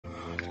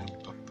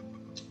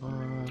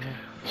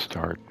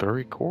Start the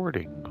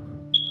recording.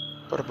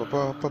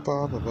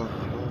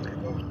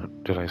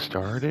 Did I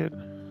start it?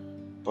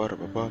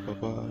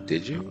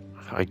 Did you?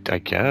 I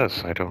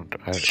guess. I don't.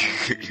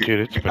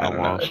 Dude, it's been a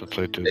while since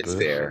I did it's this.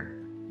 There.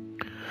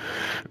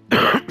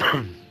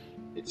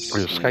 It's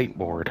a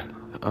skateboard.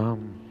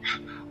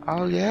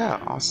 Oh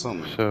yeah,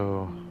 awesome.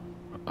 So,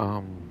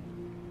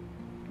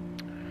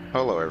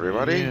 hello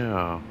everybody.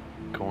 Yeah,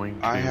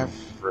 I have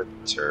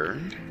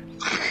returned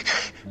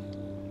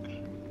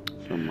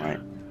from my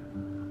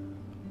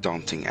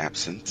daunting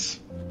absence.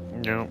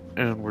 Yeah,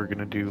 and we're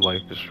gonna do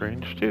Life is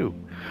Strange 2.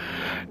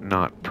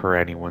 Not per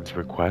anyone's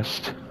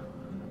request,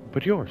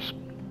 but yours.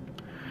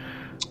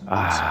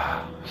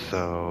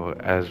 So,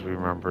 as we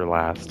remember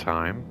last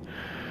time,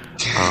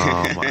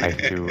 I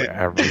threw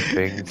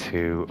everything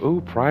to...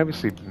 Ooh,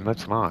 privacy,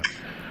 let's not.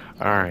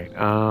 Alright,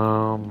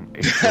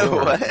 it's yours.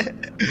 What?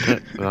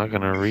 I'm not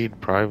gonna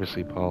read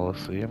privacy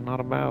policy, I'm not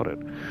about it.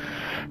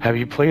 Have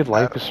you played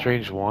Life is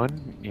Strange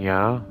 1?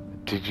 Yeah?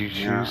 Did you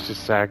choose to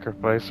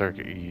sacrifice our...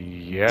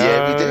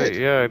 Yeah, we did.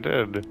 Yeah, I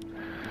did.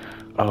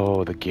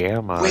 Oh, the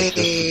gamma. Wait. Just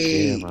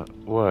the gamma.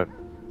 What?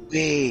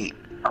 Wait,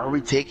 are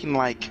we taking,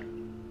 like,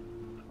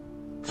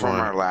 from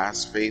our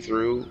last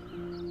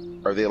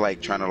playthrough? Are they,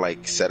 like, trying to,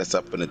 like, set us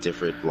up in a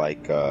different,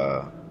 like,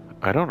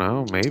 I don't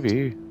know,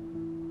 maybe.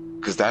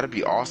 Because that'd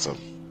be awesome.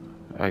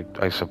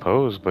 I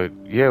suppose, but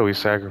yeah, we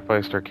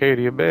sacrificed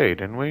Arcadia Bay,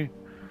 didn't we?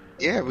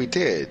 Yeah, we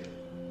did.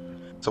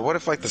 So what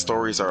if, like, the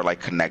stories are, like,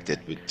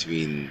 connected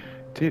between...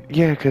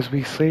 Yeah, because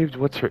we saved,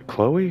 what's her...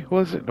 Chloe,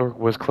 was it? Or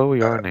was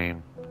Chloe our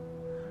name?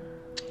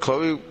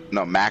 Chloe...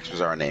 No, Max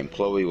was our name.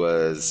 Chloe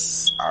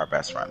was our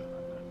best friend.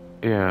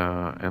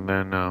 Yeah, and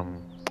then,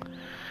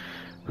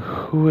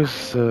 who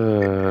was,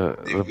 the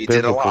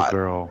biblical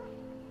girl?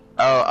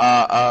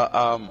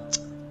 God,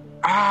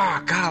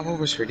 what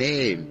was her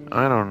name?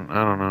 I don't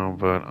know,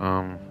 but,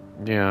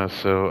 yeah,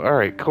 so,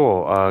 alright,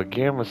 cool.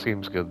 Gamma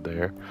seems good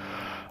there.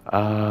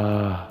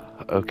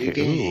 Okay,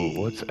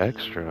 ooh, what's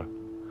extra?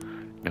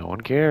 No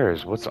one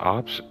cares. What's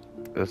option?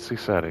 Let's see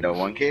settings. No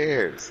one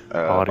cares.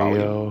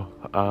 Audio,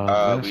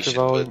 master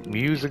volume,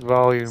 music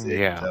volume,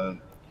 yeah.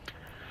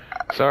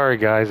 Sorry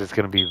guys, it's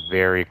gonna be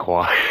very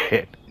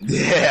quiet.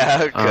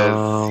 Yeah,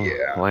 because,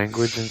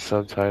 language and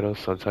subtitles.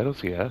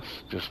 Subtitles, yes.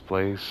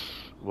 Displays,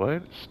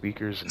 what?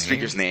 Speaker's name?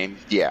 Speaker's name,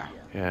 yeah.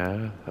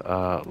 Yeah,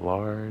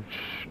 large,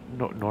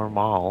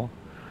 normal.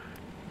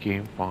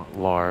 Game font,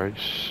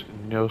 large,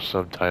 no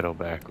subtitle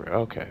background.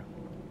 Okay.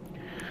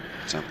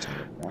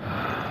 Subtitle.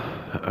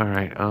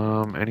 Alright,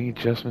 any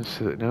adjustments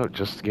to the... No,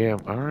 just Gam.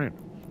 Alright.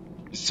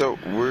 So,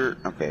 we're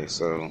going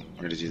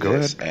to do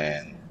this,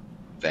 and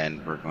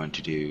then we're going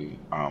to do,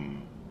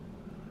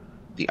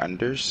 the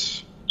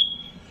unders.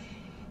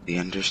 The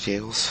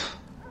Undertales.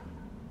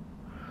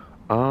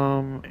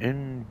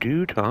 In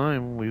due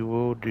time, we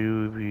will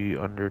do the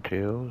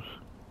Undertales.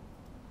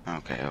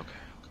 Okay.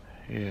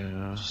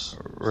 Yeah.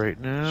 Right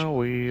now,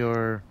 we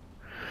are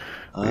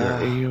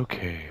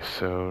A-okay.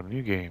 So,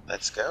 new game.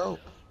 Let's go.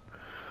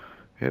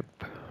 Yep.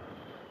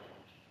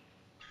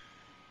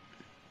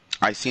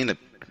 I seen the...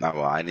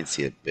 well, I didn't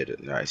see a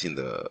bit. I seen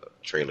the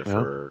trailer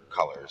for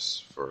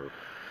Colors for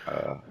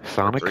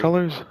Sonic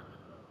Colors?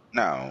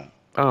 No.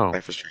 Oh.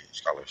 Life is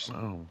Strange Colors.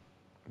 Oh.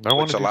 I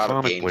want to do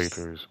Sonic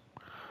playthroughs.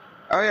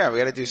 Oh yeah, we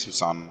got to do some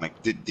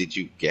Sonic. Did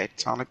you get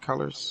Sonic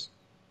Colors?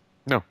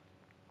 No.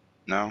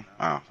 No?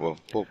 Oh, well,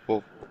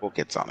 we'll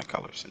get Sonic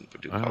Colors and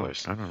we'll do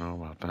Colors. I don't know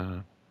about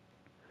that.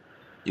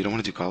 You don't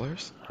want to do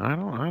Colors? I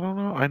don't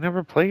know. I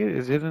never played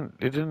it. It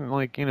didn't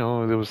like, you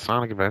know, there was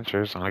Sonic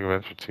Adventure, Sonic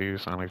Adventure 2,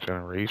 Sonic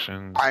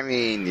Generations. I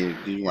mean,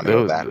 you want to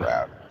go that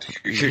route.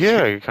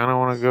 Yeah, you kind of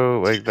want to go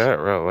like that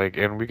route. Like,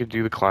 and we could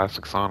do the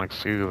classic Sonics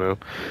too, though.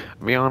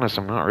 To be honest,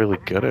 I'm not really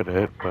good at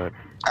it, but...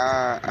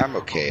 I'm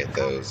okay at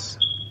those.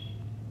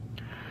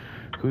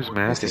 Who's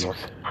Matthews?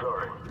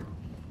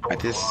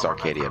 This is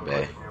Arcadia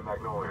Bay.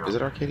 Is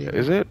it Arcadia Bay?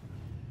 Is it?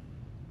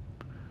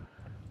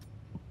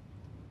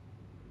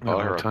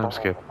 No, time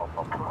skip.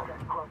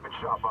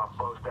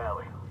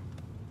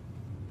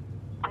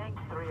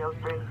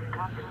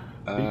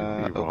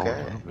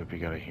 Okay. If you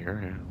gotta hear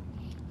it.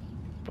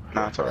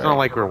 No, it's alright. It's not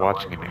like we're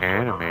watching an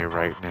anime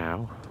right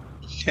now.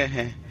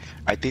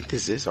 I think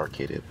this is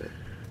Arcadia Bay.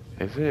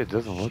 Is it? It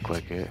doesn't look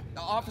like it.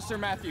 Officer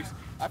Matthews,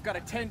 I've got a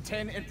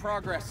 1010 in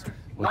progress.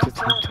 What's a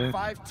 1010?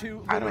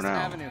 I don't know.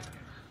 Avenue.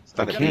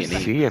 I can't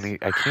see any.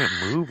 I can't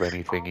move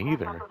anything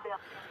either.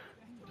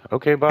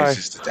 Okay, bye. It's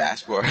just the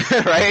dashboard,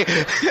 right?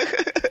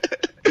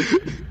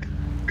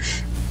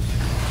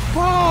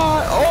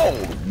 What? Oh,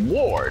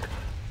 Lord.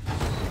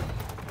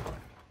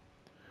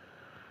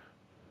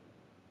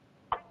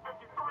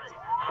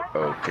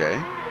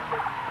 Okay.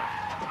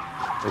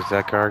 Is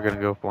that car gonna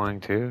go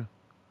flying too?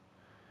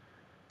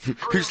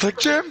 He's like,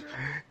 Jim,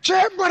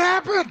 what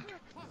happened?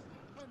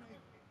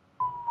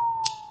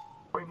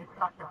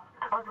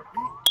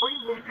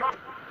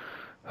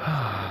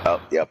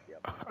 Oh, yep.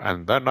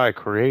 And then I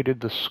created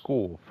the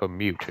school for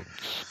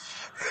mutants.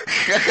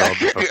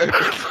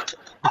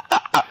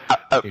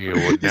 You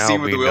would now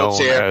be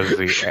known as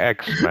the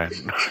X-Men,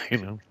 you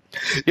know.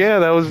 Yeah,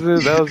 that was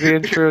the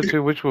intro to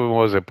which one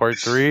was it? Part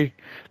 3?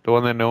 The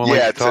one that no one likes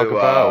Yeah, to talk to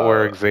about,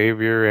 where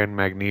Xavier and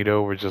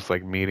Magneto were just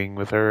like meeting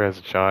with her as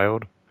a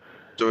child.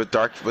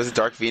 Was it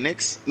Dark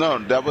Phoenix? No,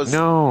 that was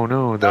No,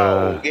 no,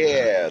 no.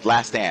 Yeah,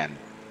 Last Stand.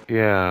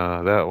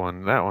 yeah, that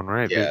one,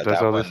 right? Yeah, That's that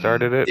how they one.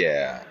 started it.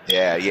 Yeah.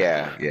 They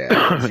Yeah, go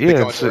and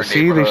into her see,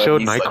 they neighborhood. And showed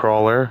he's like,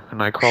 Nightcrawler.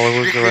 Nightcrawler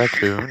was the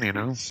raccoon, you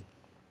know.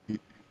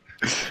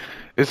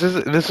 This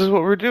is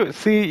what we're doing.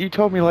 See, you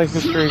told me Life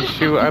is Strange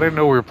too. I didn't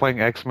know we were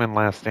playing X-Men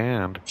Last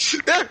Stand.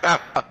 just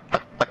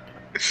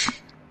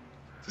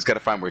gotta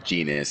find where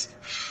Jean is.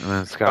 And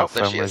then Oh, Scott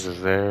there she Summers is.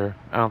 is there.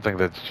 I don't think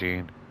that's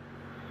Jean.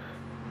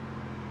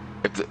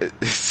 If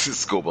the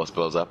school bus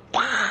blows up,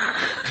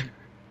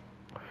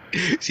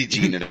 see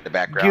Jean in the Give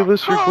background.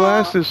 us your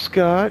glasses,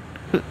 Scott.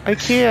 I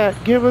can't.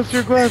 Give us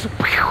your glasses.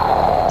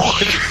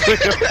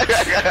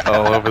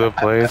 All over the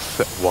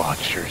place.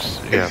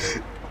 Watchers. Yeah.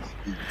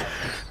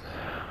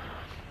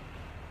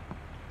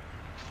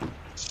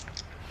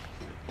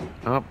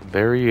 Oh,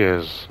 there he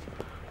is.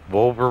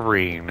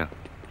 Wolverine. I'm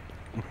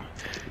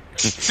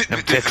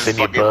texting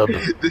you, bub.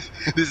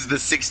 This is the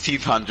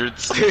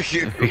 1600s.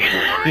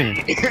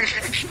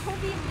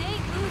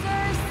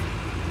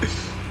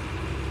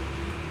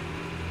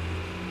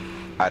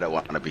 I don't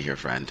want to be your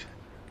friend.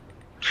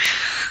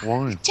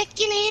 Why? Check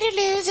you later,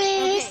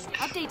 losers. Okay,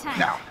 update time.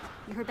 No.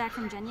 You heard back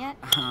from Jen yet?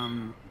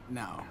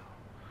 No.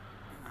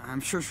 I'm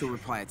sure she'll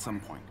reply at some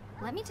point.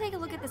 Let me take a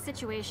look at the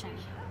situation.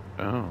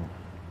 Oh.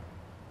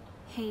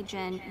 Hey,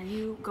 Jen,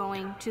 you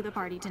going to the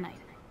party tonight?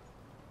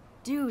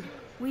 Dude,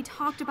 we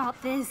talked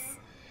about this.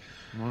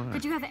 What?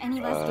 Could you have any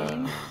less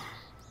game?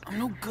 I'm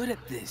no good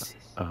at this.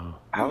 Oh.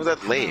 How was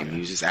that lame? He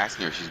was just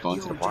asking her if she's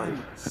going to the party.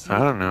 I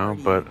don't know,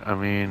 but I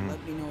mean,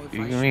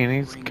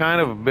 he's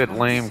kind of a bit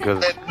lame because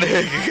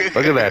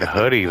look at that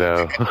hoodie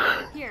though.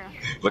 Here.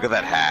 Look at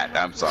that hat.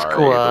 I'm sorry.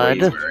 Squad.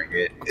 The way he's wearing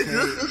it.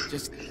 Okay,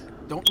 just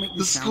don't make me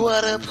The sound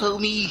squad like up,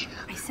 homie.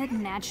 I said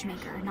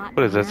matchmaker, not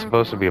What is that miracle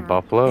supposed to be, a worker.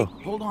 buffalo?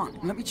 Hey, hold on.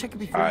 Let me check it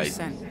before I- you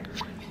send.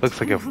 Looks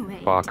like a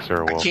fox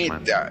or a I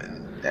wolfman.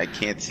 can't. I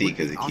can't see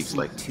because it keeps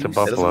like. It's a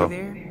buffalo.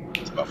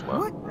 It's a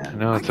buffalo. Yeah.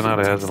 No, it's not.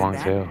 It has a long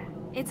tail.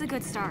 It's a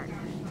good start.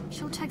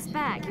 She'll text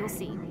back, you'll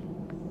see.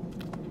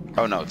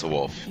 Oh no, it's a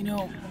wolf. You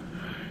know,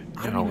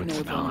 I No, don't even it's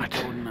know if I wanna not.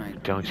 go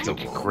tonight. Don't you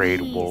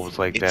degrade wolves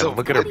like It's that? a-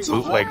 Look at her it's a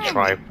bootleg wolf.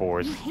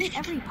 Triforce. You hate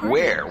every part.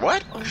 Where?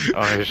 What?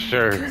 Oh,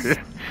 sure.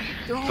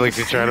 It's like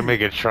she tried to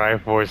make a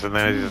Triforce, and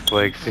then it's just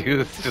like she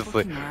was just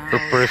like her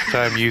first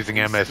time using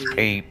MS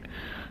Paint.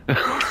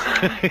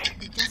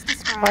 Just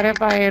describe. What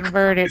if I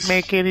invert it?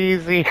 Make it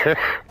easier.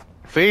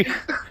 See?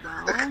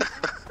 Well,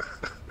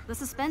 the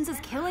suspense is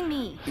killing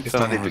me. It's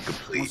not even Wants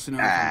complete. to know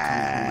if I'm coming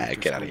Ah, tonight or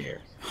get out of something.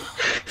 here.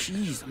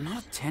 Jeez, I'm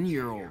not a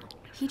 10-year-old.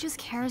 He just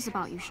cares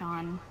about you,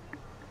 Sean.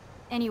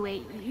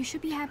 Anyway, you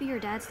should be happy your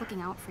dad's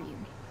looking out for you.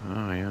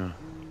 Oh yeah.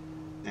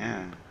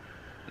 Yeah.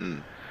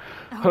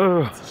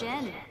 Oh, it's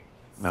Jen.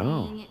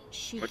 No. Saying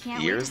she What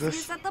can't year wait is to see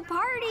this? us at the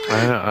party.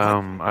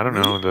 I don't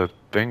know. The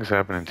things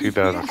happened in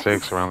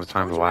 2006, around the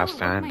time the last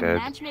stand did.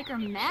 Matchmaker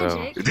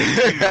magic.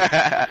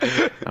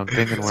 I'm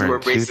thinking So we're we're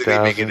in basically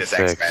making this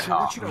 2006.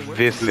 X-Men, huh?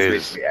 This This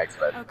is basically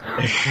X-Men.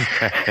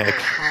 Okay.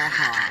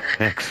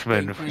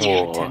 X-Men Ain't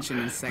paying 4, attention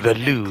in sex The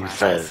ed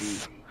class, I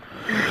see. Losers.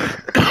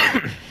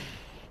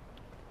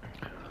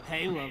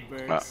 Hey,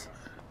 lovebirds.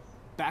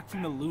 Back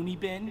from the loony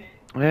bin?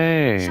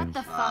 Hey, Shut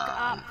the fuck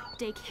up,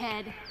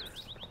 dickhead.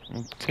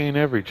 teen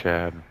every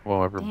Chad.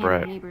 Well, every Damn,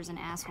 Brett. neighbor's an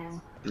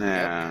asshole.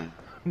 Yeah.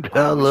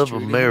 I love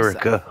treating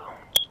America.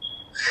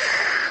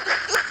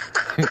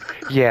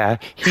 Yeah,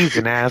 he's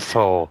an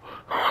asshole.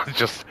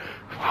 Just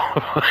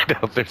find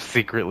out they're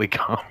secretly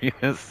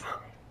communists.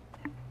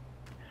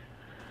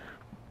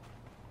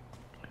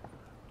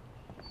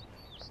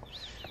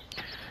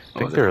 I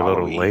think Was it they're a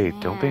little Halloween? late.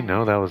 Don't they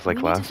know that was like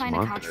we need to last find a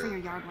month? couch for your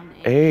yard one day.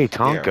 Hey,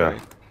 Tonka. Yeah,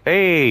 right.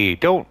 Hey,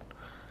 don't.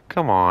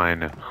 Come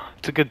on.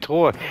 It's a good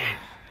toy.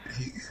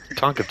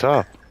 Tonka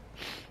tough.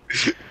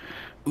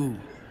 Ooh,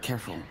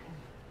 careful.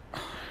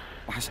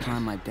 Last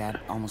time my dad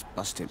almost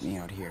busted me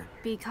out here.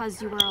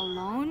 Because you were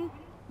alone?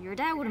 Your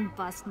dad wouldn't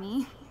bust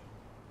me.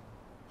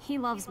 He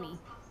loves me.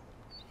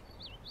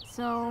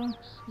 So,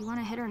 you want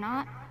to hit or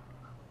not?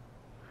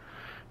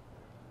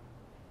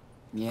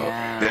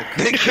 Yeah.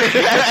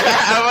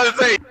 I was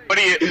gonna say, what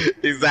do you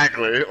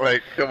exactly?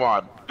 Like, come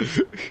on.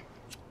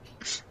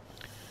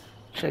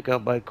 Check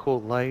out my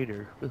cool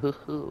lighter.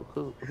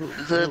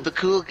 The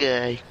cool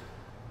guy.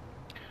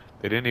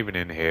 They didn't even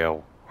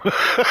inhale.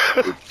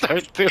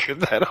 Start doing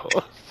that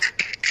all.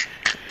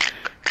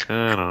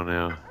 I don't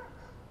know.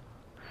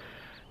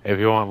 If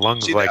you want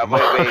lungs like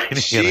mine, wait. you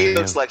She gotta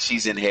looks inhale. like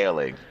she's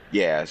inhaling.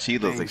 Yeah, she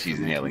looks like Thanks she's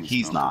for making inhaling. me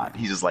He's smell not. bad.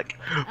 He's just like,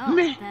 Oh,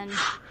 meh. then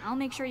I'll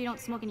make sure you don't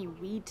smoke any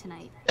weed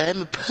tonight.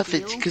 I'm a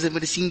puppet Deal? because I'm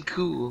gonna seem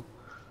cool.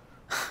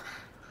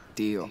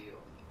 Deal.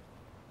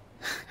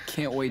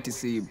 Can't wait to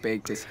see you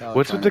baked as hell.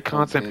 What's trying with the to pull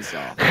constant? this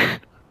off.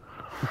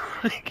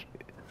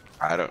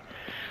 I don't.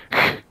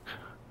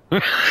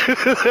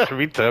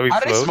 Every time he How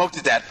did he smokes. smoke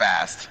it that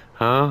fast?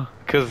 Huh?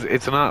 Because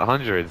it's not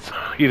hundreds.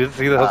 You didn't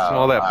see how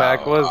small that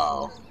pack was?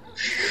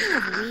 Speaking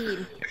of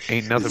weed,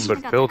 Ain't nothing but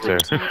I got the filter.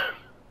 type.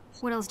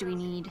 What else do we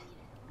need?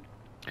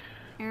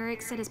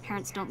 Eric said his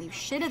parents don't leave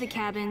shit at the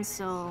cabin,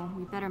 so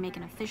we better make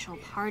an official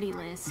party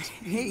list.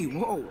 Hey,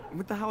 whoa,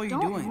 what the hell are you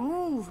Don't doing?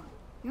 move.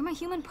 You're my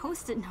human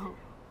post-it note.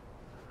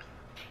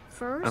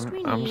 First,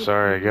 I'm need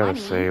sorry, I gotta money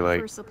say, like,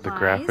 for the supplies,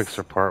 graphics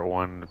for part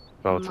 1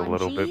 felt a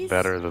little bit munchies,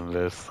 better than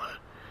this.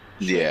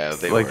 Yeah,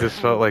 they Like, were. this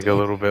felt like a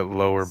little bit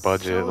lower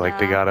budget. Like,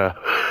 they gotta...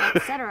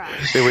 etc.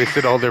 They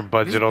wasted all their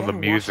budget This on the better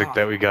music wash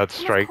that off. we got And of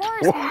striked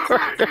course, we for. must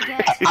not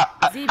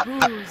forget the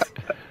booze.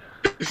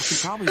 I could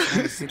probably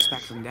find a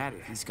six-pack from Dad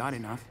if he's got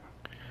enough.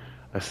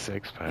 A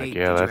 6-pack, Hey, yeah, did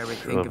you ever that's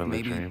think of living the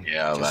maybe dream.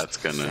 Yeah, just that's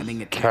gonna.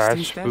 sending a text Cash,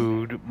 instead?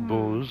 food,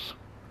 booze.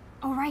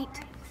 Oh, right.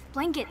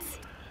 Blankets.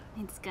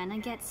 It's gonna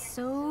get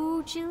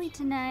so chilly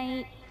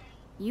tonight.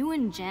 You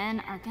and Jen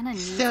are gonna need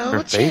So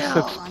Her face chill.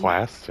 looks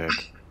plastic.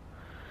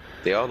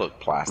 They all look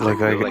plastic. Like,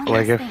 They I, look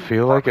like I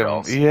feel like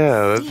I'm...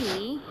 Yeah, that's...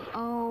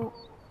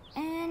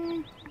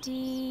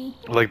 C-O-N-D.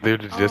 Like, they're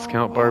the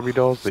discount Barbie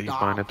dolls that you Stop.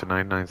 find at the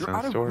 99 You're cent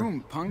out of store.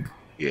 room, punk.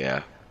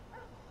 Yeah.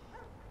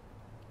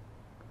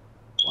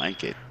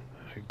 Blanket.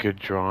 Good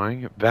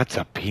drawing. That's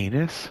a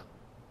penis?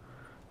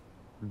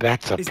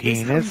 That's a Is this how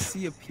you penis?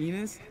 see a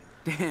penis?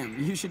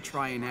 Damn, you should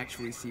try and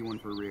actually see one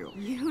for real.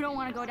 You don't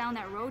want to go down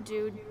that road,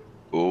 dude.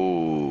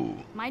 Ooh.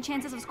 My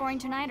chances of scoring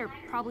tonight are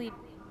probably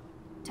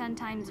 10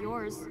 times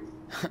yours.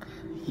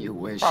 You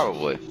wish.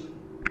 Probably.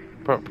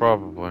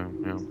 Probably,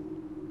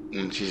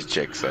 yeah. She's a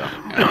chick, so.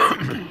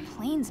 Fucking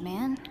planes,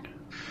 man.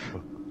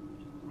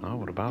 Oh,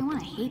 what I about want them?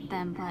 to hate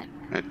them, but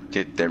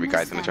Every I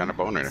guy's miss gonna try to them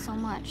bone her. so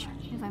much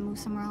if I move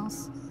somewhere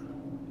else.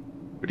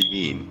 What do you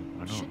mean?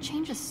 Shit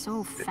changes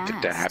so fast.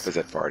 That happens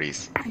at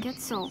parties. I get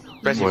so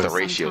Especially if the emo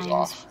ratio's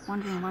sometimes, off.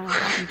 wondering what will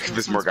happen to If us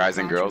it's more once we guys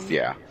than girls,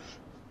 graduate.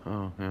 yeah.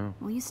 Oh, yeah.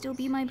 Will you still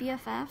be my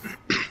BFF?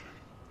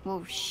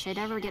 Will shit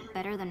ever get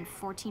better than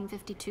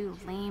 1452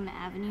 Lame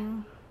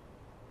Avenue?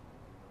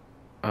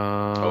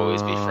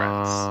 Always be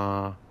friends.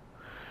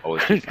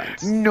 Always be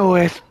friends. No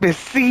es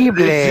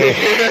posible.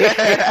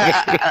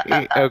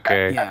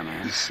 Okay. Yeah,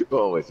 man.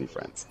 Always be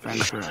friends.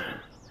 Friends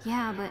forever.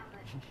 Yeah, but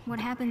what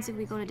happens if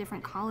we go to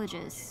different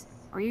colleges?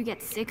 Or you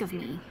get sick of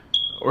me?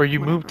 Or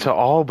you move to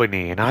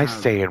Albany and I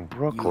stay in You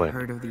Brooklyn.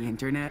 heard of the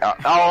internet?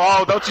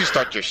 Oh, don't you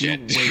start your No shit.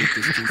 way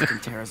distance can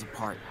tear us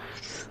apart.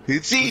 See,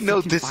 Let's no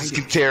fucking distance fight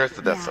can it. tear us,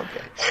 but that's Yeah.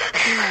 okay.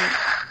 You're right.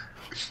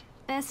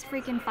 Best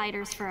freaking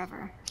fighters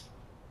forever.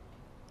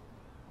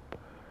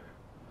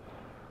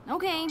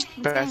 Okay. it's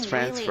Best getting way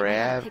friends late and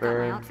I gotta pick out my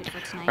forever. outfit for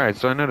tonight. Alright,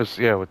 so I noticed,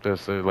 yeah, with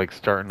this, like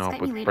starting off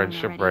Expect me with later when you're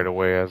friendship ready. right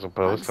away as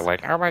opposed to Bugs.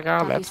 like, oh my god,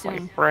 Talk to you that's my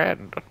soon.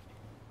 friend.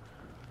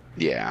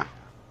 Yeah.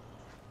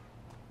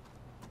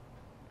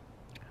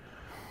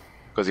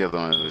 Because the other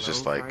one was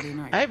just Hello, like, Friday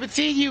night. I haven't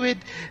seen you in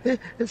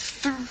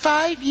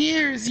 5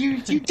 years. You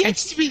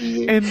ditched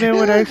me. And then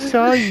when I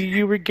saw you,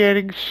 you were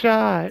getting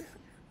shot.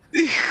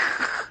 Is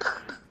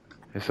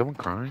someone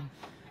crying?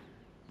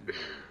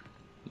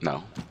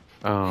 No.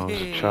 Oh,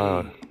 it's a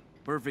child.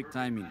 Perfect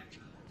timing.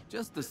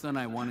 Just the son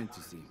I wanted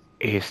to see.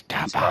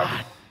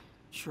 Esteban.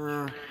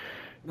 Sure.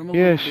 but I'm a Yeah,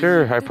 little busy.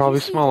 sure. I Did probably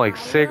you see smell like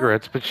Delilah?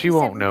 cigarettes, but she said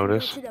won't we can go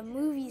notice. to the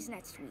movies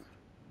next week.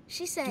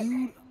 She said,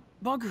 Dude,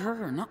 bug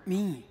her, not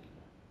me.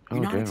 Oh,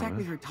 You're not damn,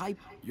 exactly man. her type.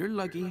 You're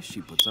lucky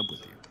she puts up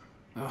with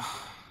you. Ugh,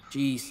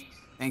 jeez.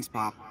 Thanks,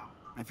 Pop.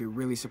 I feel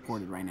really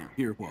supported right now.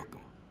 You're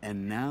welcome.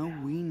 And now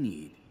we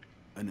need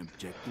an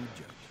objective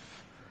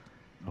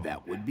judge.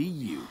 That would be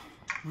you.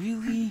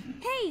 Really?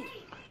 hey,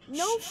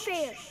 no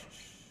fair.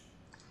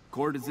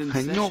 Court is in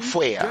Hey, session. no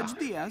fair. Judge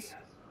Diaz,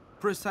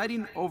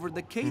 presiding over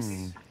the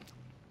case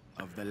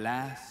of the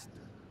last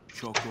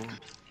Choco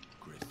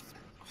Crisp.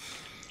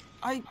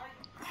 I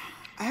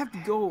have to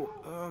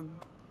go,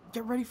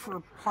 get ready for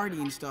a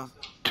party and stuff.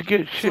 To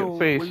get So,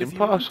 shit-faced Well, if and you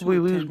want to possibly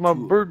lose attend my to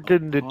a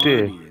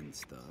virginity. party and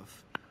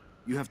stuff,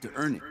 you have to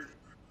earn it,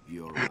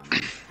 Your Honor.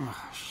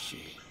 Oh, shit.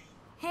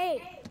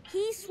 Hey,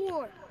 he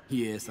swore.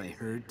 Yes, I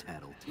heard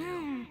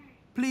tattletale.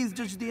 Please,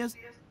 Judge Diaz,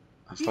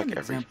 That's be like an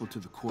every example to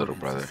the court little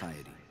and brother.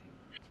 society.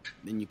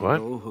 Then you can What?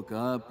 go hook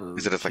up or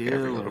He said it's like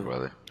every chill little or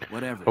brother.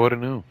 whatever. I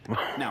wouldn't know.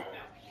 Now,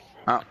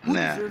 Oh, who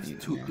nah. deserves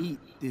to eat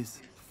this?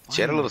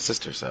 She had a little final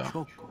sister, so.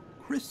 Choco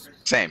Crisp.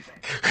 Same.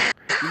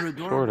 Your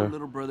adorable Sorta.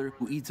 little brother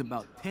who eats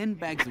about 10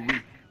 bags a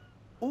week,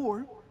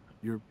 or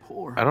your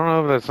poor. I don't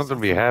know if that's something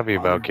to be happy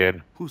about,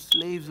 kid. Who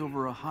slaves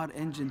over a hot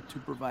engine to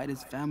provide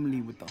his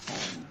family with a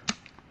home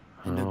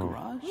and a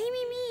garage.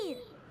 Me.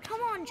 Come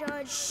on,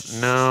 Judge.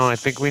 No, I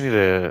think we need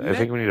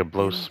to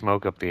blow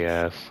smoke up the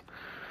ass.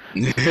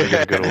 We're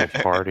gonna go to a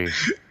party.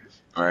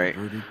 Right.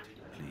 Verdict,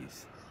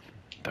 please.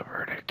 The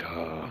verdict.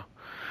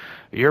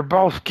 You're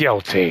both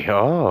guilty.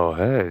 Oh,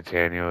 hey,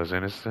 Daniel is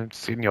innocent.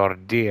 Senor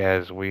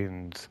Diaz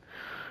wins.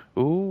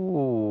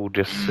 Ooh,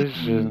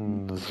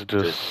 decisions.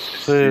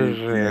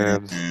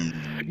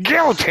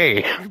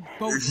 Guilty! You're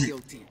both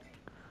guilty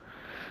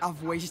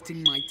of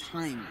wasting my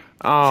time.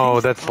 Oh,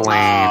 that's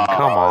lame.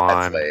 Come Oh,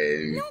 that's on.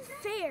 lame. No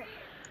fair.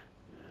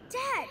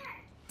 Dad.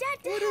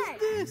 What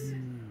is this?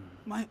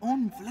 My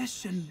own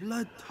flesh and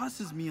blood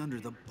tosses me under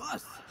the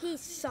bus. He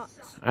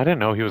sucks. I didn't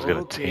know he was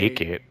gonna take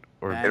it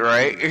or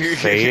Right?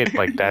 say it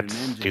like that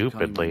You're an angel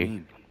calling my stupidly.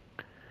 name.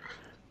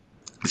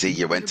 See,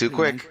 you went too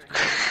quick.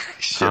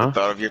 Should have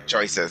thought of your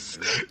choices.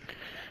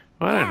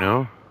 Well, I don't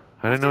know.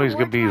 I didn't know he's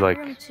gonna be like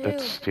that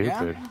too.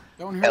 stupid. Yeah?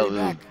 Don't hurry Oh,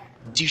 back.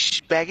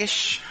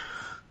 douchebaggish.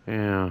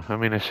 Yeah, I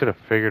mean, I should have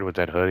figured with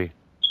that hoodie.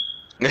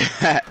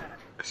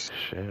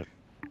 Shit.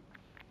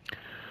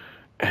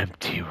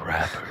 Empty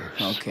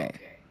wrappers. Okay,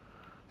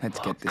 let's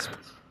get this.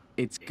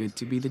 It's good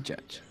to be the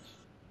judge.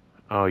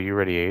 Oh, you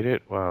already ate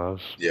it? Well, I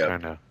was Yep.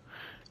 kind of.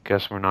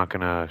 Guess we're not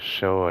gonna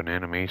show an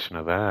animation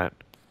of that.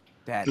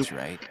 That's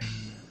right.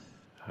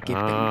 Get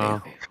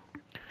Uh,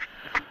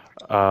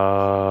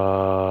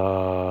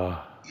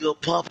 pendejo. Your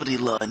property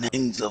line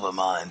hangs over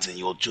mines and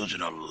your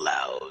children are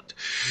loud.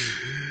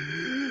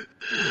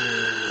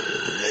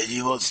 And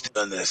you won't stay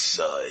on their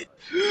side.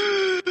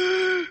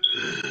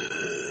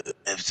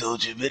 I've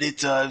told you many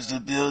times to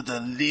build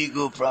a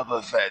legal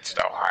proper fence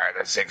no higher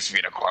than 6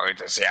 feet according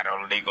to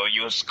Seattle Legal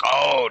Use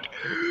Code.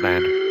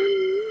 Land.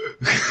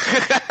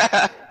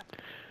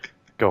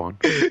 Go on.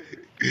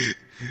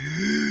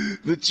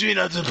 Between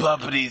other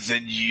properties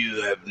and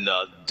you have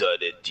not done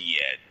it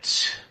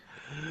yet.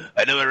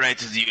 I know my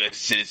rights as a U.S.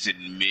 citizen,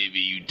 maybe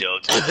you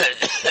don't.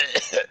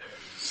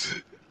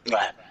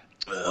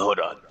 Hold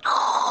on.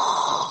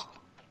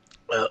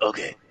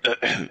 Okay.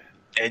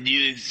 And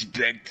you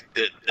expect...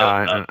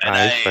 I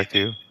expect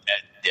you.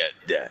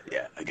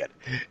 Yeah, I got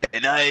it.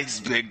 And I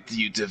expect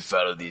you to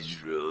follow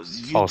these rules.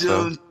 If you Also.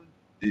 don't...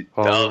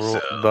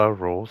 Follow the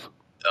rules.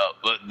 Oh,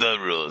 but the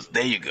rules.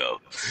 There you go.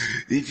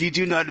 If you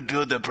do not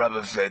build a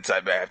proper fence,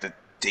 I may have to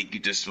take you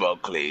to small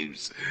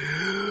claims.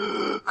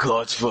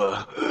 Court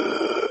for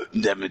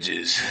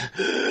damages.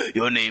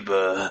 Your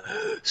neighbor,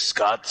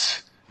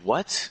 Scott...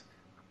 What?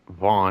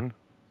 Vaughn.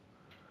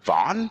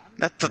 Vaughn?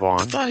 That's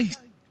Vaughn.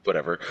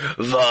 Whatever.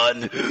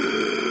 Vaughn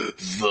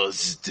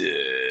was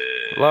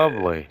dead.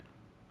 Lovely.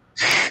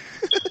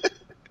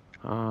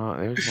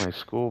 There's my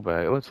school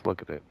bag. Let's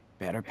look at it.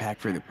 Better pack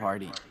for the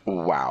party.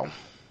 Wow.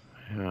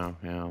 Yeah,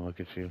 look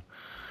at you.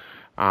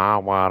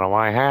 What do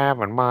I have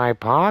in my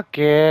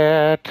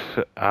pocket?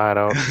 I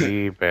don't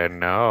even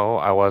know.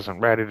 I wasn't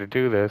ready to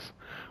do this.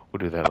 We'll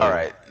do that later. All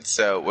right.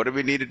 So, what do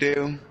we need to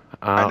do?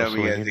 I know so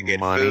we have need to get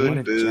money.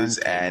 food, booze,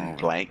 and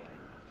blank.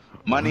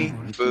 Money,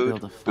 We could food,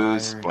 build a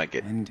booze, fire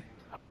blanket. and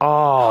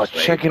Oh,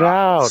 check it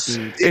out.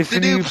 It's the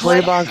new I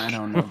Playbox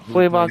don't know who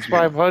Playbox plays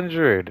what.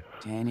 500.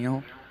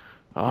 Daniel.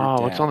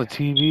 Oh, it's on the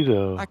TV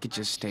though. I could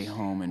just stay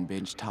home and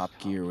binge Top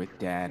Gear with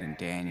Dad and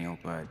Daniel,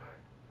 but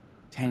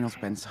Daniel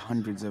spends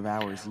hundreds of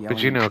hours yelling.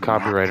 But you know, at me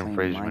copyright playing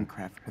infringement.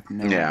 Minecraft with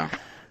no. Yeah.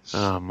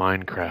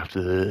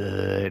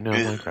 Minecraft. No,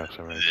 Minecraft's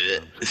alright.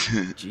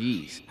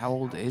 Jeez, how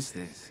old is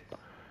this?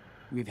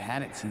 We've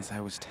had it since I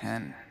was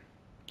 10.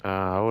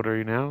 How old are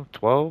you now?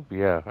 12?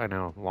 Yeah, I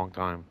know. Long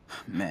time.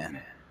 Man,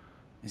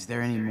 is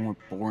there any more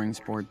boring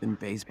sport than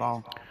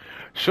baseball?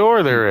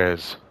 Sure there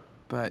is.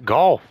 But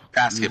Golf.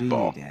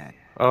 Basketball. You do, Dad.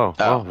 Oh,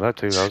 that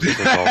too. That was a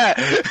good golf. I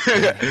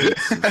hate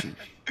sushi.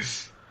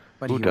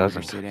 But Who he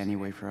doesn't? orders it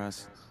anyway for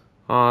us.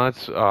 Oh,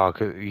 that's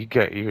cause you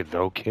could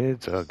throw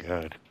kids. Oh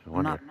god. I I'm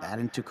wonder. not that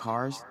into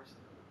cars,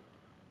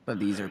 but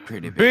these are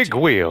pretty Big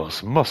bitchy.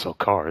 wheels, muscle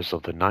cars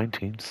of the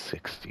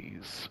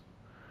 1960s.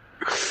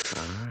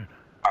 Alright.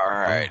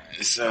 Alright,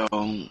 so...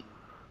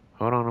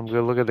 Hold on, I'm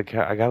gonna look at the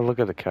cat. I gotta look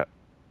at the cat.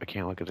 I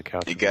can't look at the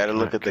couch. You gotta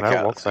look at the Can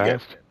I walk couch. You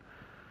fast?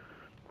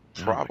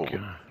 Probably. Oh,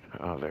 my God.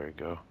 Oh, there we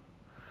go.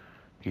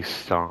 He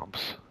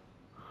stomps.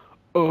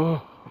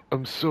 Oh,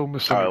 I'm so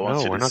misunderstood. want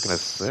No, you we're to not gonna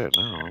sit.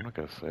 No, I'm not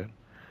gonna sit.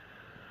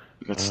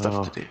 We got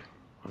stuff to do.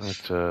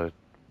 That's a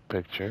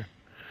picture.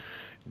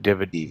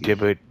 Dibbit, TV.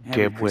 Every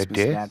dib, Christmas,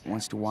 dib. Dad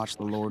wants to watch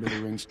the Lord of the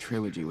Rings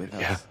trilogy with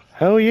us. Yeah.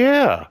 Hell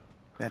yeah.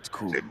 That's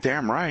cool.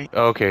 Damn right.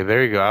 Okay,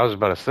 there you go. I was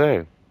about to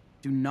say.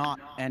 Do not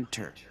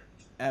enter.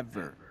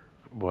 Ever.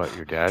 What,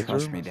 your dad's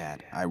Trust room? me,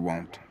 Dad. I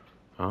won't.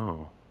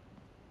 Oh.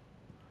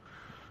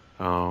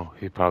 Oh,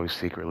 he probably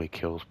secretly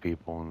kills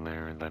people in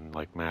there and then,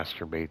 like,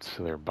 masturbates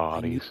to their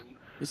bodies.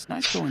 It's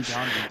nice going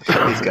jogging.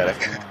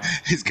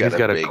 He's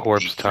got a big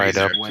corpse deep tied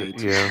freezer. up. Way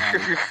too Yeah.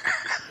 high.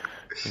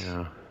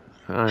 Yeah.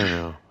 I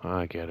know.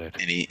 I get it.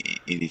 And he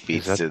Is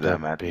feeds that to the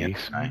them at the end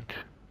of the night.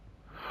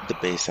 basement? The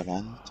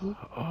basement.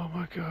 Oh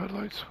my god,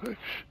 light switch.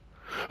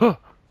 Oh,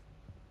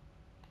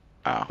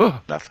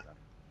 Oh, nothing.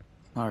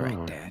 All right,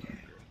 Oh. Dad.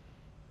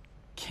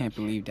 Can't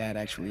believe Dad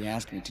actually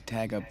asked me to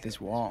tag up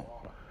this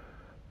wall.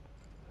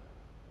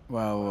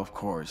 Well, of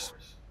course.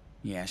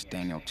 He asked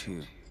Daniel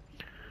too.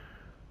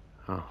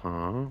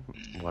 uh-huh.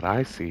 What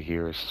I see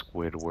here is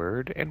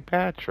Squidward and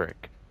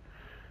Patrick.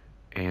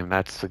 And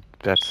that's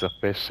the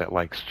fish that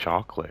likes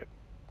chocolate.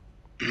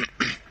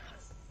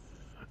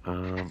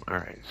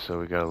 Alright, so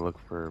we gotta look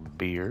for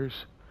beers.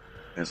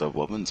 There's a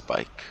woman's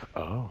bike.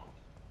 Oh.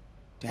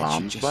 Dad should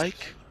Mom's just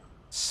bike?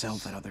 sell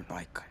that other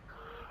bike.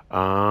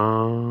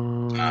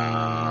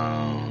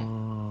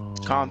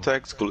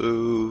 Context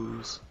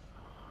clues.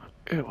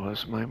 It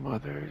was my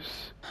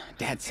mother's.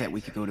 Dad said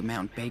we could go to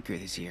Mount Baker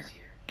this year.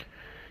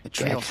 The Dad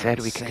trails said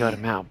are we could go to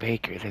insane. Mount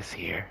Baker this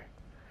year.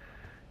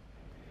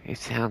 It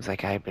sounds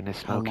like I've been How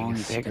smoking long a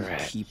is he gonna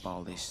cigarette. keep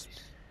all this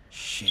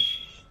shit?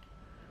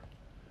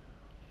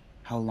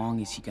 How long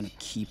is he gonna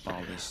keep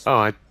all this? Oh,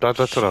 I thought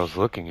that's what I shit? was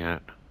looking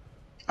at.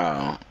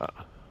 Oh.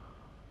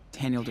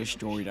 Daniel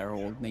destroyed our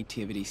old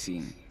nativity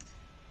scene.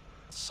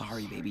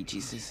 Sorry, baby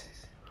Jesus.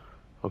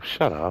 Oh,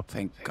 shut up.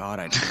 Thank God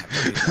I don't have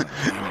to live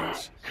like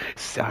Daniels.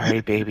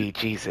 Sorry, baby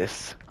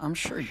Jesus. I'm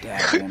sure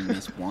Dad won't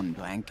miss one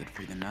blanket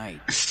for the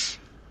night.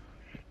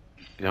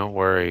 Don't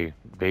worry.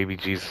 Baby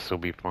Jesus will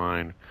be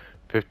fine.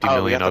 50 Oh, we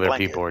million got the other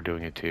blanket. people are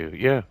doing it too.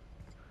 Yeah.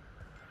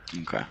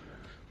 Okay.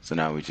 So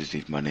now we just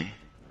need money.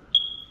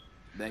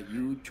 That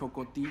you,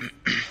 Choco Thief?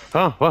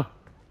 Oh, what?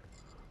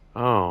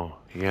 Oh,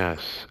 yes.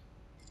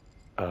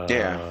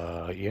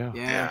 Yeah. Yeah.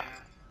 Yeah.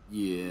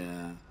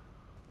 Yeah.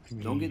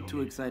 Don't get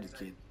too excited,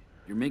 kid.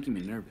 You're making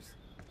me nervous.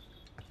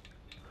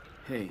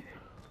 Hey,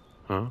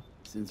 Huh?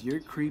 since you're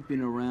creeping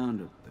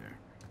around up there,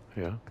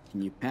 Yeah.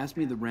 can you pass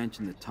me the wrench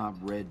in the top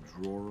red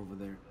drawer over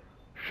there?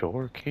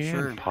 Sure can,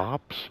 Sure.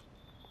 Pops.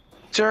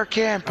 Sure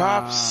can,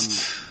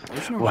 Pops.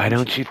 There's no Why wrench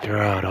don't in you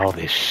throw out all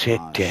this shit,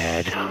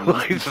 Dad? shit, Why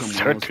must be just somewhere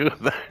start else.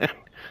 doing that?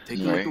 Take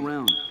a Right. look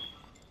around.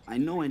 I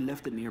know I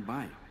left it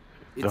nearby.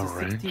 It's The a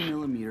 16 wrench?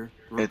 millimeter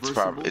It's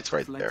reversible it's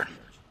right flex there. wrench.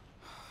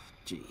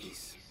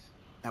 Jeez.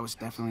 That was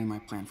definitely my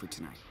plan for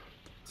tonight.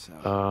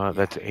 So,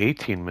 That's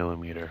 18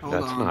 millimeter. Hold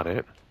That's on. not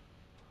it.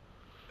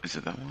 Is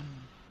it that one?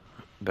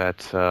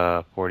 That's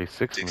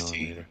 46 16.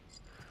 millimeter.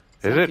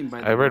 Is Something it? by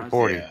I the read garage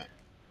 40. Yeah.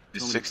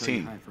 It's told me to tell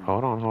you 16. hi for me.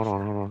 Hold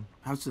on.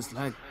 how's this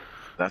leg?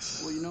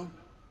 That's. Well, you know,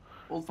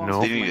 old No, Foxx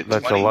Didn't you like get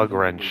that's a 20? lug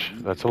wrench.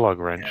 That's a lug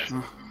wrench.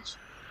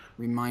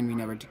 Remind me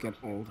never to get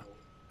old.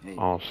 Hey,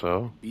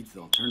 Also. beats the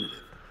alternative.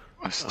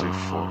 That's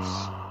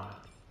 3/4.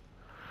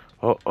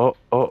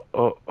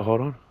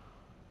 Hold on.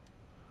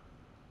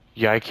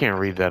 Yeah, I can't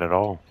read that at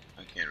all.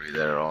 I can't read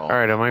that at all. All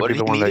right, it might What be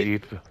did the he one that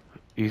need?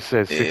 you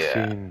said Yeah.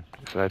 16.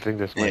 So I think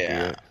this might be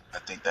Yeah. it. I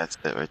think that's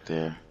it right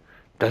there.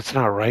 That's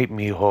not right,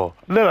 mijo.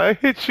 No, I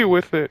hit you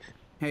with it.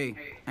 Hey,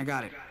 I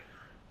got it.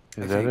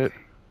 Is I that think.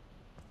 it?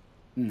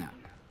 Nah.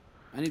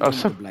 I need Oh, to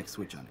hit so- the black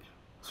switch on it,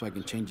 so I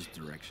can change its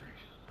direction.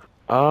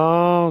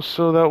 Oh,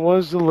 so that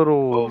was the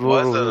little,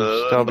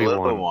 stubby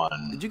little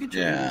one. Did you get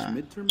your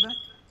English midterm back?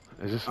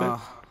 Is this it?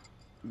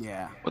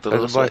 Yeah. With the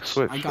There's little a black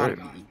switch. I switch, got right?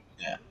 it, B.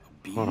 Yeah.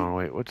 B? Hold on,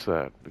 wait, what's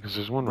that? Because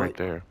there's one right But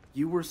there.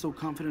 You were so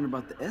confident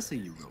about the essay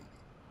you wrote.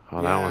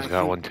 Oh, that one's I got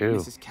think one too.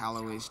 Mrs.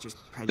 Calloway's just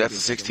That's a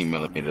prejudiced 16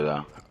 against millimeter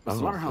though. But Oh,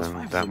 Slaughterhouse then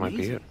 5 is that might be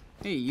amazing. it.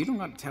 Hey, you don't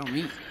got to tell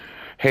me.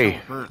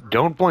 Hey, Tell her.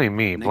 don't blame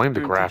me. Next Blame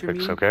the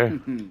parent-teacher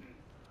graphics, meeting?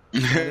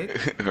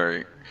 okay?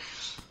 Right.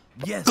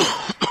 Yes,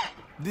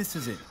 this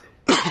is it.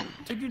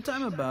 Took your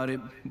time about it,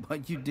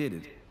 but you did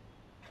it.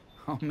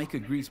 I'll make a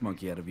grease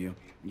monkey out of you.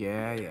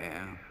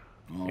 Yeah.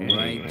 All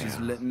right, just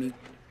let me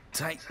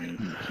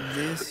tighten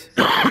this.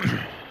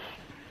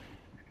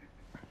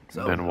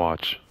 So, Then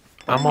watch.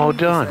 I'm all you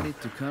done.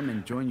 decided to come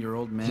and join your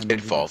old man.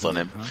 It falls on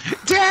him. Huh?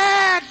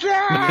 Dad,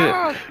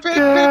 no!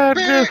 Dad,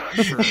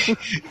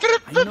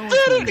 I know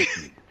it's not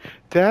easy,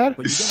 Dad,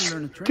 but you gotta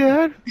learn a trade.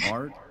 Dad,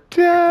 Art,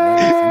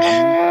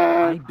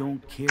 Dad. I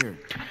don't care.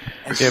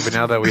 Yeah, but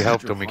now that we As long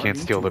as helped you him, we put can't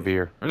your steal the heart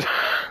beer.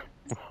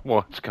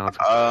 Watch,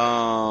 concept.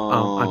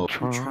 Oh. I'm I'm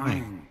trying.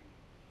 trying.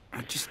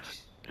 I just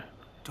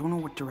don't know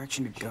what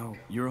direction to go. into it.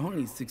 You're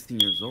only 16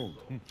 years old.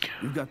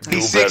 You've got time.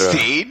 He's Do better.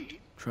 16?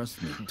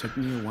 Trust me, it took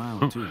me a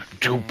while too.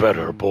 Do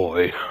better,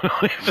 boy.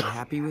 You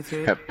happy with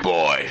it?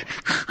 Boy.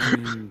 I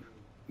mean,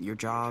 your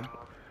job,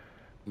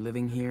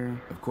 living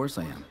here. Of course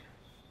I am.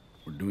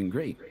 We're doing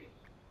great.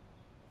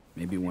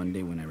 Maybe one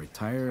day when I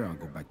retire, I'll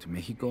go back to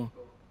Mexico,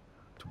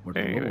 to Puerto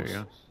Hey, there Rico. you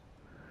go.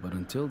 But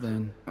until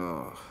then,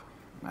 Oh,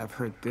 I've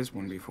heard this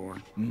one before.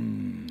 I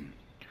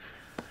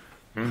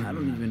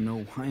don't even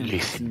know why I'm Listen,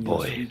 asking you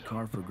boy. a sweet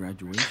car for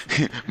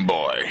graduation.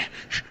 Boy,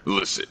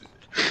 listen.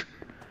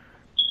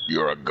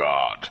 You're a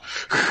god.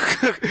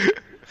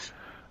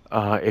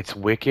 It's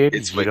wicked.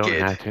 It's you don't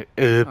wicked. have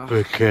to.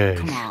 Because.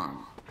 Come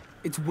on.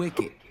 It's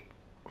wicked.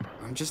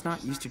 I'm just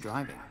not used to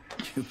driving.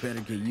 You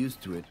better get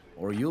used to it,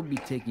 or you'll be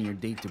taking your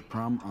date to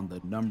prom on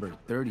the number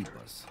 30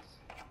 bus.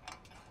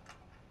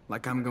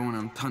 Like I'm going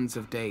on tons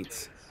of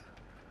dates.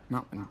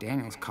 Not when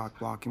Daniel's cock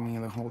blocking me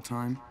the whole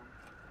time.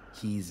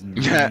 He's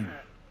 9.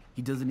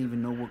 He doesn't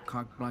even know what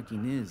cock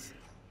blocking is.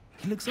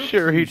 He looks up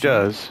Sure to he you, Sean.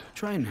 does.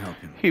 Try and help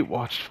him. He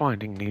watched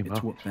Finding Nemo.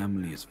 It's what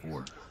family is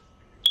for.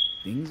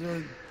 Things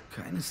are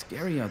kind of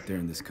scary out there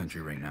in this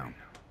country right now.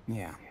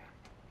 Yeah.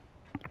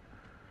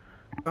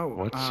 Oh,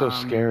 What's so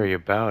scary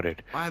about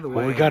it? by the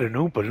Well, we way- got an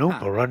Oompa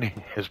Loompa running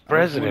as wondering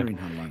president.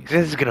 how long it's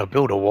This is gonna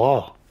build a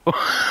wall.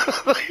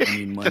 I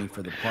need money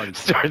for the party.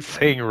 Start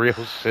saying real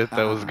shit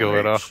that was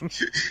going on.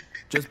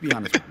 Just be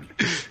honest with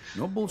me.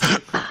 No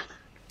bullshit.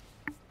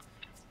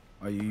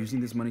 Are you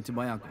using this money to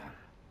buy alcohol?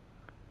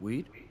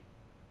 Weed?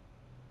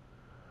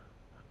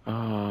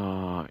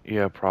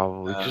 Yeah,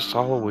 probably. Just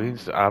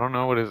Halloween's. I don't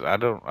know what it is. I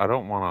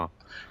don't wanna.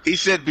 He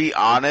said be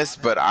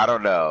honest, but I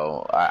don't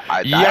know.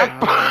 Yep.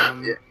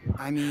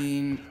 I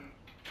mean,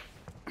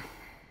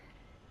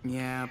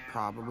 Yeah,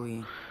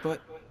 probably.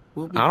 But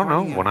we'll be I don't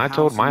know. partying at When a I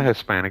told house my and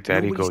Hispanic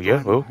dad, he'd nobody's go,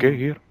 "Yeah, driving okay, home.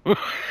 here."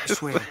 I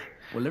swear.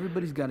 Well,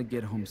 everybody's got to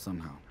get home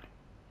somehow.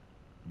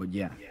 But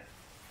yeah,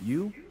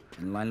 you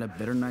and Lila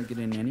better not get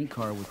in any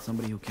car with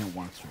somebody who can't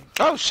walk straight.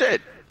 Oh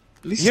shit.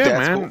 At least Yeah,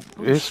 that's cool. man.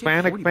 Holy shit,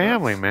 Hispanic 40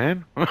 family, bucks?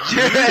 man.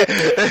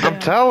 Yeah. I'm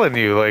telling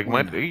you, like,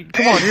 Why my, not?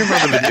 come on, you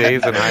remember the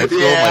days in high school?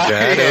 My Yeah,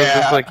 dad, it was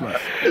just like,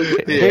 Plus,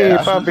 "Hey, yeah.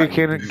 Papi, you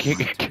didn't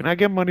want can to. I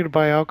get money to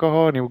buy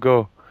alcohol?" And he would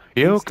go,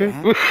 "Yeah, Thanks,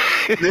 okay."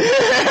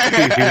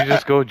 Dad. He would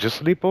just go, "Just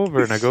sleep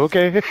over," and I go,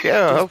 "Okay,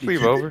 yeah, I'll Just be sleep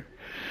careful. over,"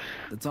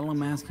 That's all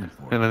I'm asking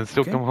for. and then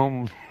still Okay? come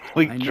home I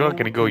late know drunk,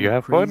 and he what go, kind "You of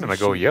have fun?" crazy And I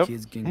go, shit "Yep."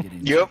 kids can get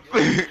into. Yep.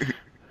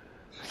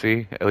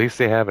 See, at least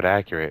they have it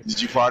accurate.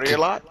 Did you party a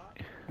lot?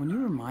 When you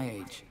were my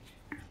age,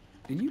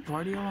 did you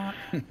party a lot?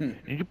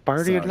 You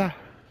party a Sorry. lot?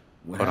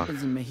 What Hold on.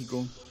 happens in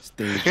Mexico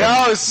stays Yo,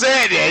 there.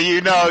 said yeah,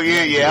 you know, Get out of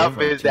here yeah,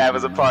 before I bitch, change that my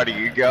was a mind party.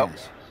 about You that go. cash.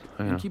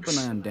 Yeah. And keep an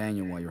eye on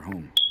Daniel while you're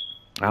home.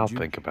 I'll you?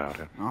 think about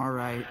it. All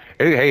right.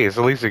 Hey, it's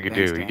the least he could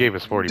Thanks, do. He Dad. gave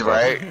us 40 bucks.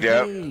 Right?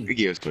 Yep. Hey. He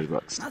gave us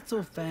 $20. Not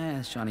so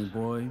fast, Johnny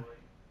boy.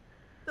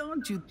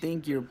 Don't you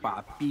think your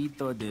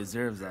papito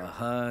deserves a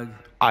hug?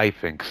 I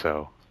think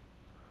so.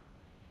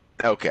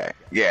 Okay.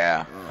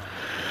 Yeah.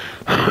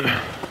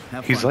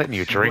 Have He's fun. letting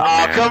you drink, Oh,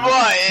 man. come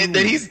on. Too And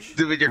then he's much.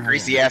 doing your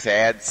greasy ass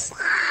ads.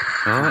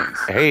 Huh?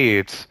 Hey,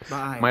 it's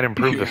Bye. might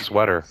improve the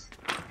sweater.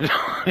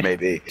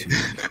 Maybe.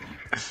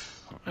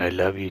 I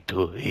love you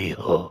too,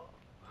 hijo. All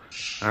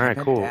I right,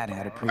 bet cool. Dad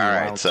had a pretty All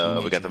right, wild so we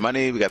teenager. got the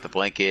money, we got the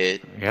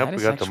blanket. Yep, Dad we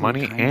is got the actually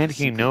money, kind of and a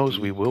he secret knows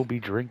we geek. will be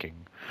drinking.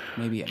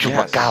 Maybe a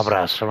Yes.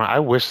 Chupacabras. I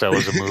wish that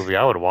was a movie.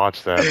 I would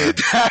watch that, man.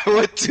 That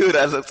would do.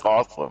 That looks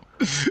awesome.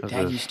 This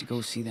Dad is used to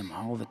go see them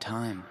all the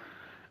time.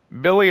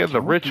 Billy and the You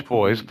know what Rich people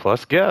Boys be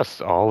plus guests,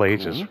 all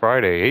ages, cool?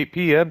 Friday, 8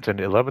 p.m. to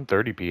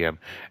 11:30 p.m.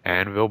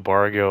 Anvil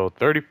Bargo,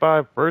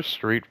 35 First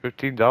Street,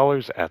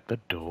 $15 at the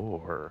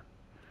door.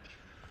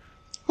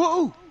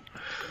 Whoa.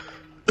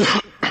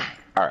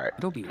 All right.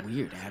 It'll be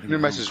weird having New your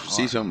own message car.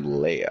 received from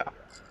Leia.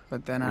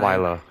 But then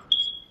Lila. I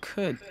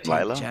could take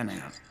Lila? Jen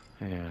out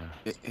Yeah.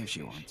 if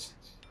she wants.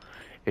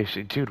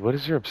 Dude, what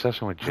is your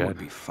obsession with I would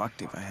Jen? be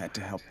fucked if I had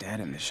to help Dad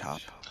in the shop.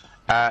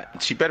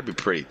 She better be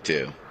pretty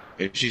too.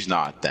 If she's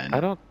not, then I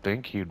don't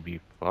think you'd be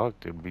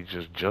fucked. It'd be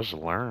just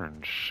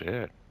learn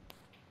shit.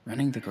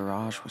 Running the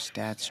garage was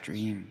Dad's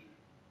dream.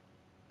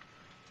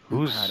 I'm proud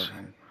Who's of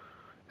him.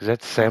 is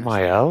that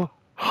Samael?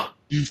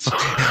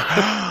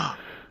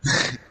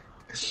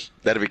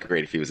 that'd be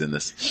great if he was in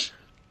this.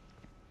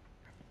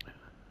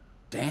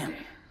 Damn.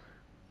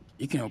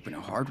 You can open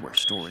a hardware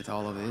store with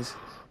all of this.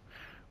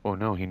 Oh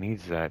no, he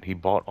needs that. He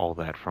bought all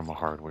that from a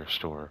hardware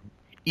store.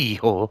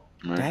 Hijo.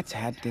 Right. Dad's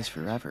had this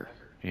forever.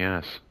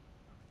 Yes.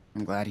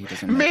 I'm glad he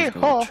doesn't make us go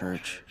Mijo. to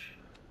church.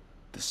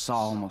 The saw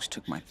almost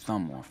took my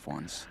thumb off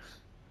once.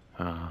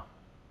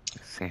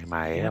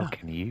 Samael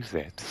can use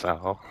that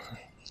saw.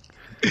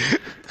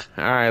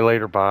 Alright,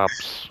 later,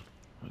 Pops.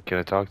 Can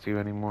I talk to you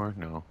anymore?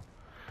 No.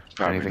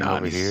 Probably Anything not.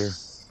 over here?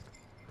 He's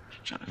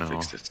trying to No.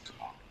 fix this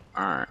call.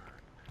 All right.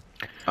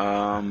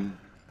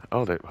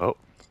 Oh,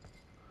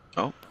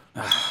 Oh.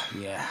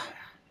 Yeah.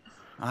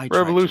 I tried to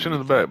Revolution of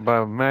make the that Back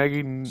by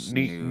Maggie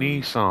Snooze.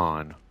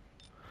 Nissan.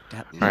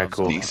 Dad Alright, loves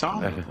cool. all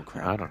Nissan? that local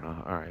crap. I don't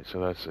know. Alright, so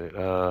that's it.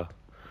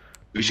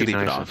 We should be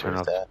leave it nice on and turn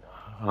first. off.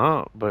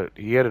 Huh? But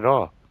he had it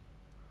off.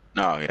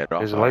 No, yeah, it off.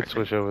 There's a All light right.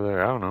 switch over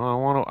there. I don't know.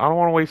 I don't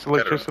want to waste Cut it off.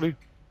 electricity.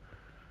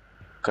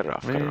 Cut it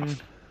off. Cut it Man,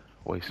 off.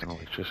 wasting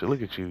electricity.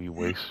 Look at you, you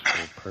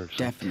wasteful person.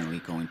 Definitely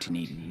going to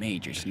need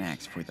major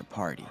snacks for the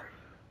party.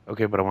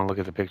 Okay, but I want to look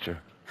at the picture.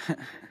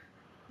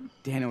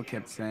 Daniel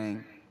kept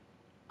saying,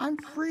 I'm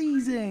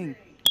freezing.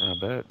 I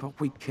bet. But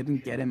we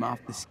couldn't get him off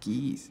the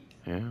skis.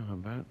 Yeah, I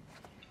bet.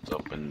 Let's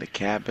open the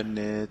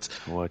cabinets.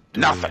 What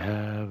do Nothing. we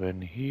have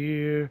in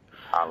here?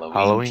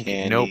 Halloween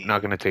candy. Nope,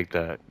 not gonna take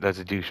that. That's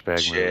a douchebag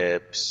move.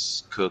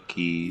 Chips,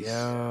 cookies.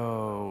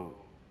 Yo,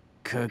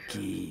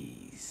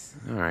 cookies.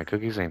 Alright,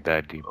 cookies ain't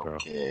that deep, bro.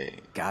 Okay.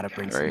 Gotta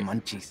bring Right. some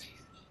munchies.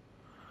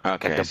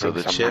 Okay, Gotta so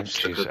bring the some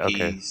chips, the munchies, okay.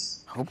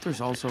 cookies. Hope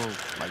there's also,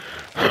 like,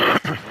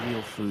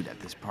 real food at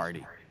this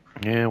party.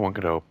 Yeah, one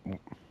could hope.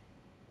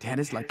 Dad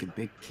is like a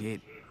big kid.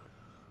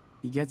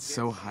 He gets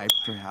so hyped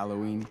for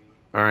Halloween.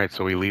 Alright,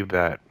 so we leave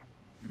that.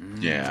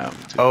 Yeah.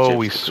 Oh, chips,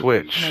 we the cookies.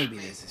 switch. Maybe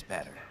this is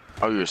better.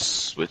 Oh, you're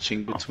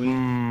switching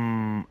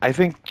between? I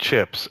think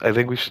chips. I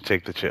think we should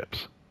take the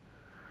chips.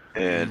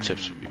 Yeah,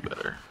 chips would be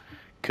better.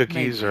 Cookies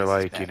Maybe are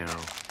this is like, you better.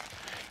 know,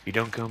 you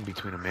don't come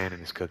between a man and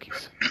his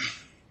cookies.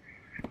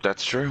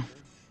 That's true.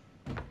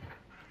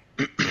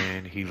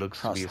 And he looks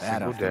to Cross be a that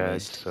single off the dad,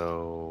 list.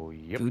 so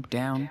yep. Food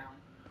down,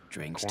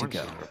 drinks Corn to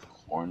go. syrup.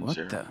 Corn What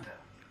syrup. the?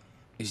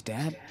 Is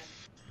Dad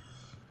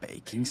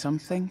baking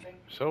something?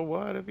 So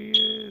what if he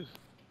is?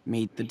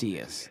 Meet the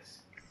Diaz,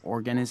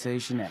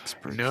 organization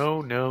experts.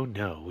 No, no,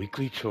 no.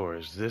 Weekly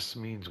chores. This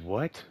means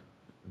what?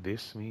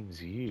 This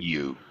means you.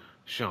 You.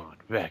 Sean,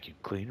 vacuum,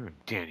 clean room.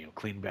 Daniel,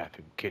 clean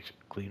bathroom, kitchen,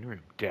 clean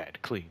room. Dad,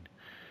 clean.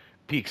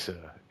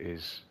 Pizza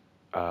is,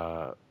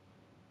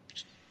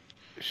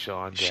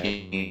 Sean, Dad,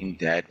 me. Shane,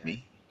 dad,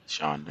 me.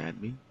 Sean, dad,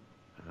 me.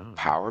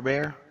 Power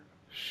Bear?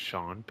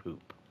 Sean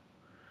Poop.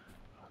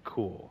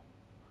 Cool.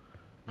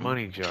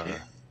 Money jar.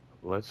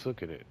 Let's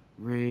look at it.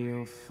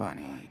 Real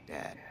funny,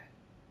 Dad.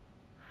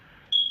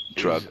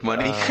 Drug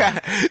money?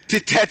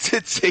 Did that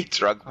say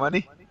drug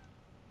money?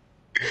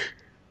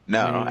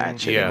 No, Real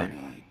actually. Yeah.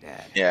 funny,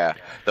 Dad. Yeah,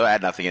 they'll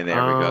add nothing in there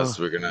because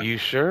You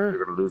sure?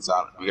 we're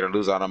gonna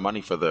lose out on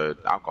money for the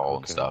alcohol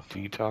and stuff.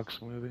 Detox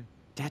smoothie.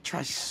 Dad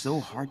tries so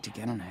hard to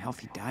get on a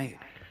healthy diet.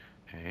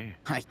 Hey.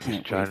 I He's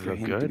can't trying wait to for look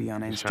him good. to be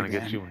on He's trying to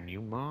get you Instagram. a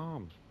new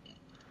mom.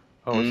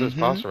 Oh, what's this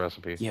pasta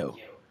recipe? Yo,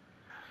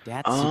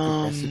 Dad's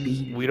secret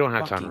recipe. We don't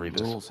have time to fucking read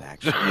this. rules,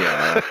 actually.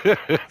 Yeah.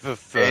 This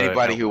is,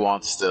 Anybody no. who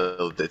wants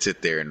to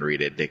sit there and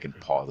read it, they can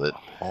pause it.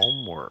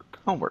 Homework.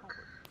 Homework.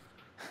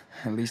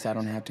 At least I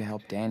don't have to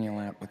help Daniel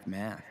out with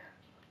math.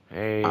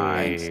 Hey.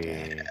 Thanks,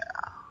 Dad.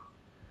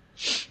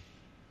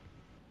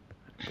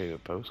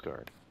 Favorite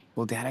postcard.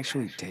 Will Dad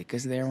actually take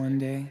us there one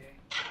day?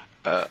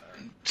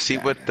 See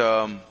what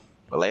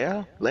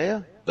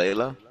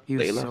Layla? He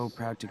was Layla? so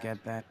proud to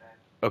get that.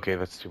 Okay,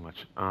 that's too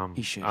much.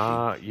 He should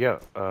yeah.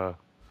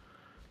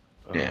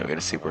 Yeah, we're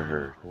gonna see where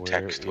her where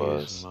text is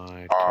was.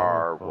 my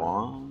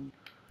R1.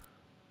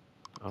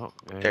 Oh,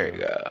 There you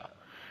go.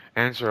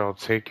 Answer, I'll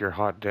take your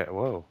hot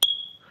whoa.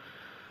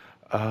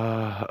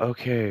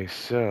 Okay,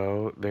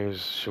 so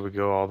should we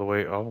go all the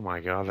way? Oh my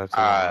god, that's a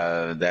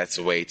lot. That's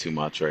way too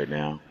much right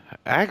now.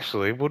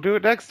 Actually, we'll do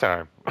it next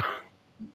time.